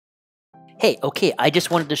Hey, okay, I just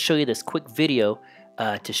wanted to show you this quick video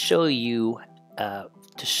to show you,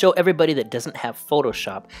 to show everybody that doesn't have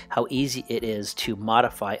Photoshop how easy it is to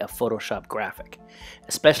modify a Photoshop graphic,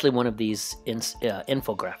 especially one of these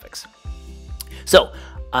infographics. So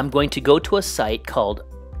I'm going to go to a site called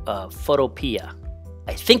Photopea.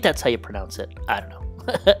 I think that's how you pronounce it. I don't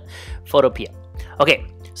know. Photopea. Okay,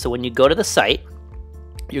 so when you go to the site,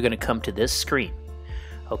 you're going to come to this screen.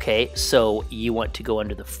 Okay, so you want to go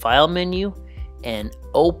under the File menu and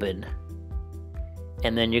Open,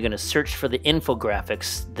 and then you're going to search for the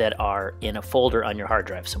infographics that are in a folder on your hard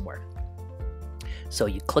drive somewhere. So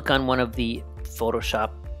you click on one of the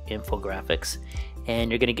Photoshop infographics, and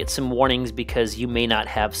you're going to get some warnings because you may not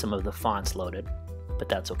have some of the fonts loaded, but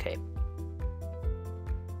that's okay.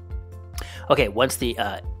 Okay, once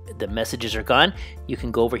the messages are gone, you can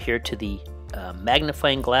go over here to the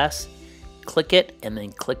magnifying glass, click it, and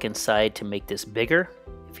then click inside to make this bigger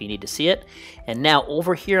if you need to see it. And now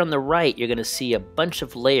over here on the right, you're going to see a bunch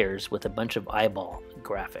of layers with a bunch of eyeball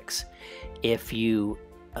graphics. If you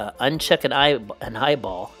uncheck an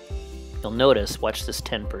eyeball, you'll notice, watch this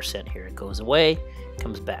 10% here. It goes away,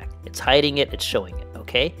 comes back. It's hiding it, it's showing it,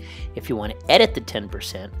 okay? If you want to edit the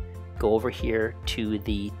 10%, go over here to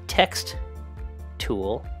the text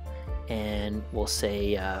tool, and we'll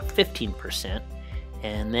say 15%.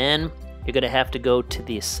 And then you're going to have to go to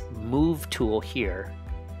this Move tool here,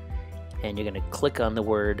 and you're going to click on the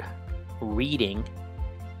word Reading,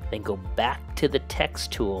 then go back to the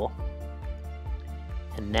Text tool,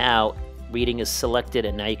 and now Reading is selected,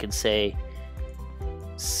 and now you can say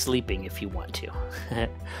Sleeping if you want to.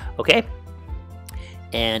 Okay?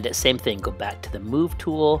 And same thing, go back to the Move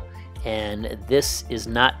tool, and this is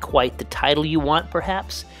not quite the title you want,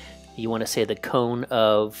 perhaps. You want to say the cone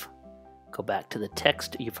of, go back to the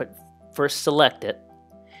text, you first select it,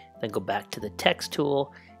 then go back to the text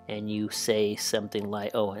tool, and you say something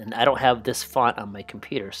like, oh, and I don't have this font on my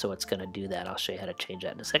computer, so it's going to do that. I'll show you how to change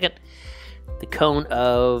that in a second. The cone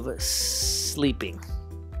of sleeping.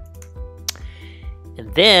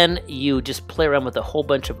 And then you just play around with a whole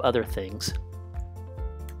bunch of other things,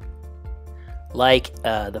 like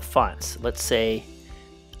the fonts. Let's say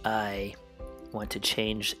I want to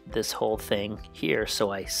change this whole thing here,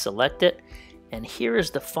 so I select it, and here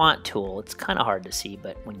is the font tool. It's kind of hard to see,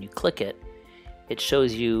 but when you click it, it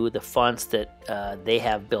shows you the fonts that they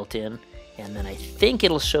have built in, and then I think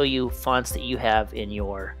it'll show you fonts that you have in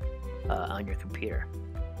your on your computer.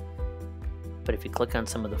 But if you click on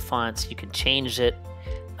some of the fonts, you can change it.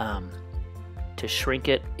 To shrink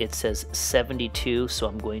it, it says 72, so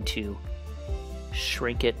I'm going to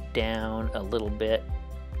shrink it down a little bit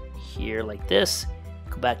here like this.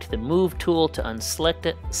 Go back to the Move tool to unselect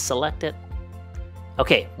it, select it.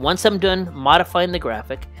 Okay, once I'm done modifying the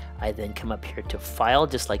graphic, I then come up here to File,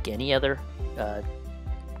 just like any other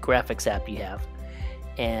graphics app you have,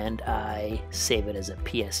 and I save it as a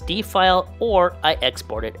PSD file, or I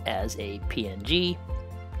export it as a PNG.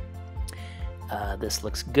 This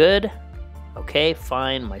looks good. Okay,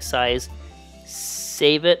 fine, my size.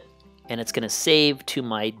 Save it, and it's going to save to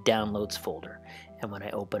my Downloads folder. And when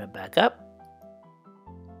I open it back up,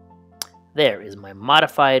 there is my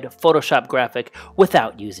modified Photoshop graphic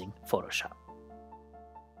without using Photoshop.